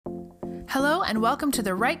Hello and welcome to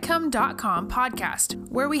the WriteCome.com podcast,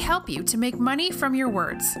 where we help you to make money from your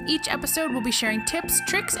words. Each episode will be sharing tips,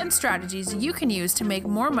 tricks, and strategies you can use to make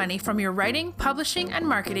more money from your writing, publishing, and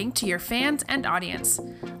marketing to your fans and audience.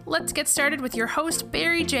 Let's get started with your host,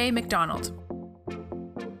 Barry J. McDonald.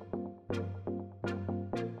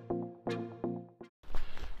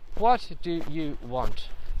 What do you want?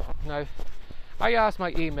 Now, I asked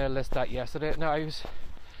my email list that yesterday. Now,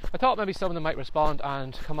 I thought maybe some of them might respond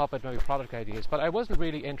and come up with maybe product ideas, but I wasn't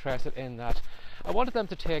really interested in that. I wanted them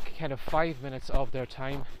to take kind of 5 minutes of their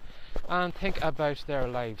time and think about their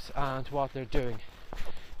lives and what they're doing.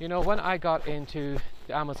 You know, when I got into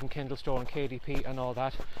the Amazon Kindle store and KDP and all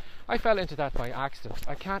that, I fell into that by accident.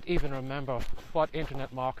 I can't even remember what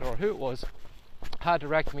internet marketer or who it was had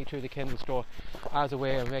directed me to the Kindle store as a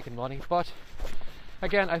way of making money, but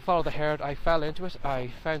again, I followed the herd. I fell into it.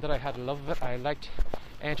 I found that I had a love of it. I liked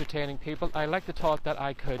entertaining people. I liked the thought that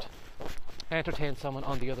I could entertain someone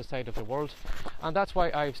on the other side of the world, and that's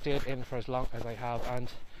why I've stayed in for as long as I have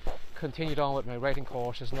and continued on with my writing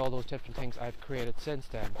courses and all those different things I've created since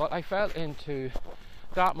then. But I fell into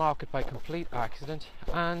that market by complete accident,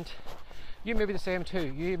 and you may be the same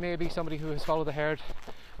too. You may be somebody who has followed the herd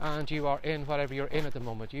and you are in whatever you're in at the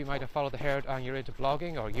moment. You might have followed the herd and you're into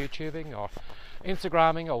blogging or YouTubing or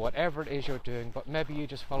Instagramming or whatever it is you're doing, but maybe you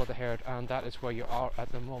just follow the herd and that is where you are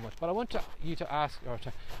at the moment. But I want you to ask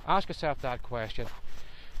yourself that question: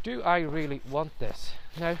 do I really want this?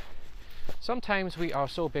 Now, sometimes we are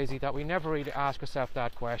so busy that we never really ask ourselves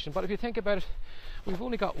that question, but if you think about it, we've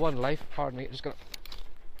only got one life. Pardon me, I'm just going to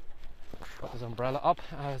put this umbrella up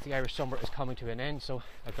as the Irish summer is coming to an end, so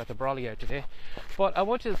I've got the brolly out today. But I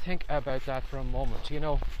want you to think about that for a moment. You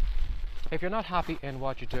know, if you're not happy in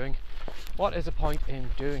what you're doing, what is the point in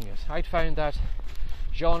doing it? I'd found that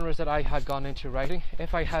genres that I had gone into writing,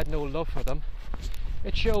 if I had no love for them,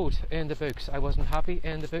 it showed in the books. I wasn't happy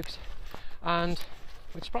in the books, and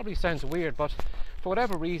which probably sounds weird, but for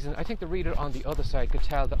whatever reason, I think the reader on the other side could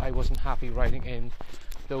tell that I wasn't happy writing in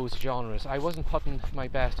those genres. I wasn't putting my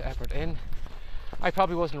best effort in. I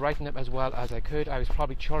probably wasn't writing them as well as I could. I was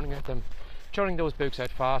probably churning those books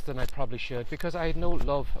out faster than I probably should, because I had no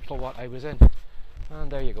love for what I was in. And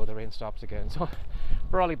there you go, the rain stops again, so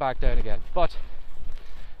brolly back down again. But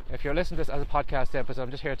if you're listening to this as a podcast episode,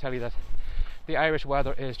 I'm just here to tell you that the Irish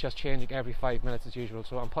weather is just changing every 5 minutes as usual,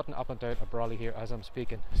 so I'm putting up and down a brolly here as I'm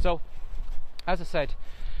speaking. So, as I said,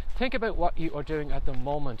 think about what you are doing at the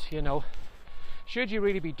moment. You know, should you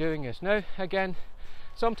really be doing it? Now, again,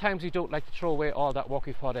 sometimes you don't like to throw away all that work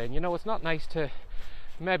you put in. You know, it's not nice to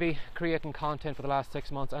maybe creating content for the last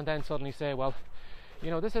 6 months and then suddenly say, well, you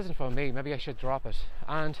know, this isn't for me, maybe I should drop it.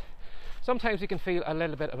 And sometimes we can feel a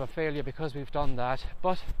little bit of a failure because we've done that.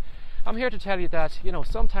 But I'm here to tell you that, you know,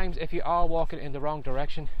 sometimes if you are walking in the wrong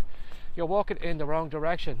direction, you're walking in the wrong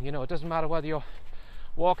direction. You know, it doesn't matter whether you're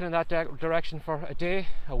walking in that direction for a day,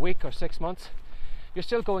 a week, or 6 months. You're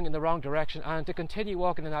still going in the wrong direction, and to continue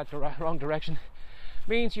walking in that wrong direction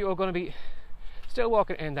means you are going to be still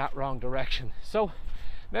walking in that wrong direction. So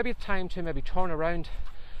maybe it's time to maybe turn around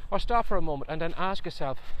or stop for a moment and then ask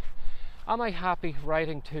yourself, am I happy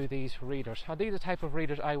writing to these readers? Are these the type of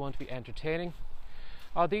readers I want to be entertaining?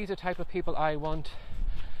 Are these the type of people I want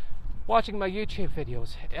watching my YouTube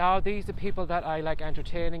videos? Are these the people that I like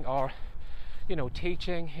entertaining or, you know,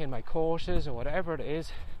 teaching in my courses or whatever it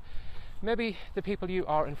is? Maybe the people you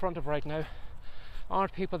are in front of right now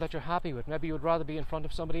aren't people that you're happy with. Maybe you would rather be in front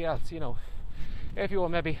of somebody else. You know, if you were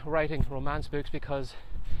maybe writing romance books, because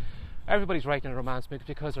everybody's writing romance books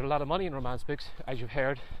because there's a lot of money in romance books, as you've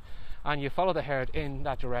heard, and you follow the herd in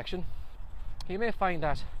that direction, you may find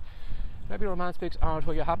that maybe romance books aren't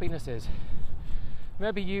where your happiness is.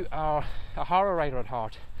 Maybe you are a horror writer at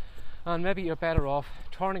heart, and maybe you're better off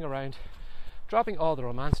turning around, dropping all the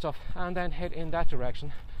romance stuff, and then head in that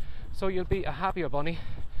direction. So you'll be a happier bunny,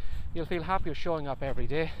 you'll feel happier showing up every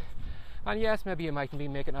day, and yes, maybe you mightn't be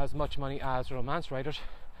making as much money as romance writers,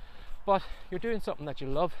 but you're doing something that you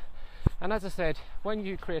love. And as I said, when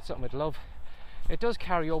you create something with love, it does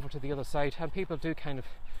carry over to the other side, and people do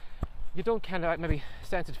you don't kind of maybe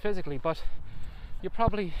sense it physically, but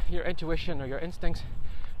your intuition or your instincts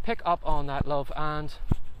pick up on that love, and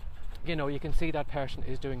you know, you can see that person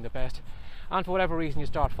is doing the best, and for whatever reason you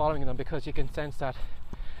start following them because you can sense that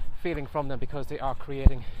feeling from them because they are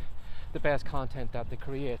creating the best content that they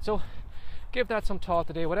create. So give that some thought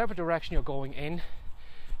today. Whatever direction you're going in,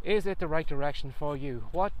 is it the right direction for you?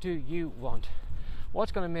 What do you want?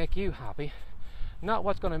 What's going to make you happy? Not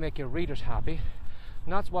what's going to make your readers happy,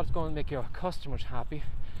 not what's going to make your customers happy.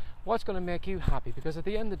 What's going to make you happy? Because at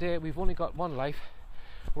the end of the day, we've only got one life.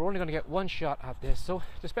 We're only going to get one shot at this. So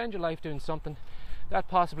to spend your life doing something that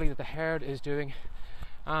possibly that the herd is doing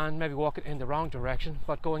and maybe walking in the wrong direction,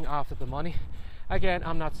 but going after the money. Again,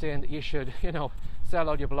 I'm not saying that you should, sell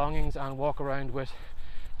all your belongings and walk around with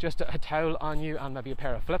just a towel on you and maybe a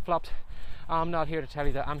pair of flip-flops. I'm not here to tell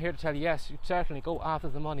you that. I'm here to tell you, yes, you certainly go after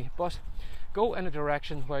the money, but go in a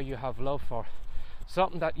direction where you have love for,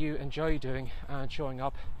 something that you enjoy doing and showing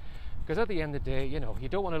up. Because at the end of the day, you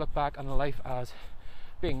don't want to look back on life as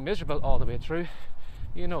being miserable all the way through.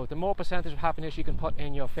 The more percentage of happiness you can put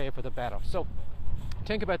in your favour, the better. So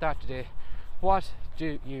think about that today. What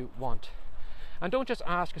do you want? And don't just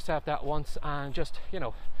ask yourself that once and just,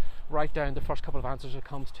 write down the first couple of answers that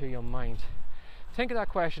comes to your mind. Think of that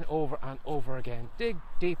question over and over again. Dig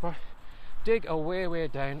deeper, dig way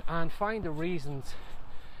down, and find the reasons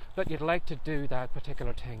that you'd like to do that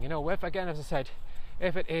particular thing. If, again, as I said,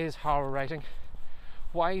 if it is horror writing,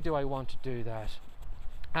 why do I want to do that?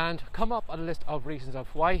 And come up with a list of reasons of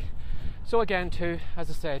why. So again, too, as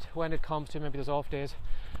I said, when it comes to maybe those off days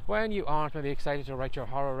when you aren't maybe excited to write your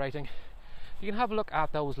horror writing, you can have a look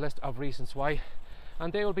at those list of reasons why,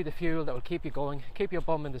 and they will be the fuel that will keep you going, keep your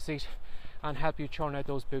bum in the seat, and help you churn out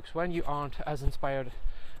those books when you aren't as inspired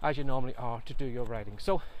as you normally are to do your writing.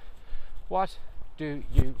 So what do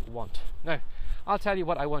you want? Now, I'll tell you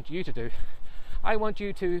what I want you to do. I want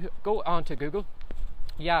you to go onto Google,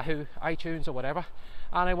 Yahoo, iTunes or whatever,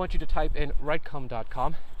 and I want you to type in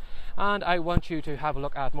writecome.com, and I want you to have a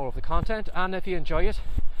look at more of the content. And if you enjoy it,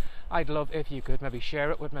 I'd love if you could maybe share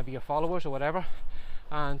it with maybe your followers or whatever,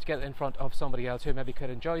 and get it in front of somebody else who maybe could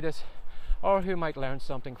enjoy this or who might learn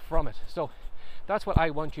something from it. So that's what I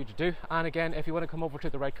want you to do. And again, if you want to come over to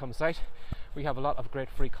the Writecome site, we have a lot of great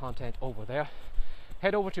free content over there.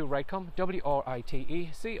 Head over to Writecome,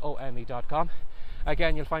 WRITECOME.com.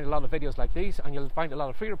 Again, you'll find a lot of videos like these, and you'll find a lot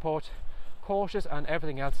of free reports, courses and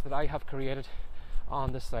everything else that I have created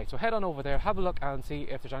on this site. So head on over there, have a look and see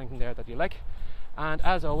if there's anything there that you like. And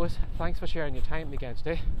as always, thanks for sharing your time again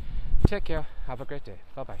today. Take care, have a great day.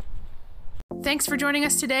 Bye-bye. Thanks for joining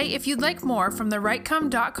us today. If you'd like more from the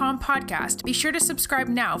Writecome.com podcast, be sure to subscribe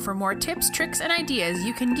now for more tips, tricks, and ideas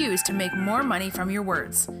you can use to make more money from your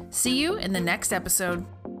words. See you in the next episode.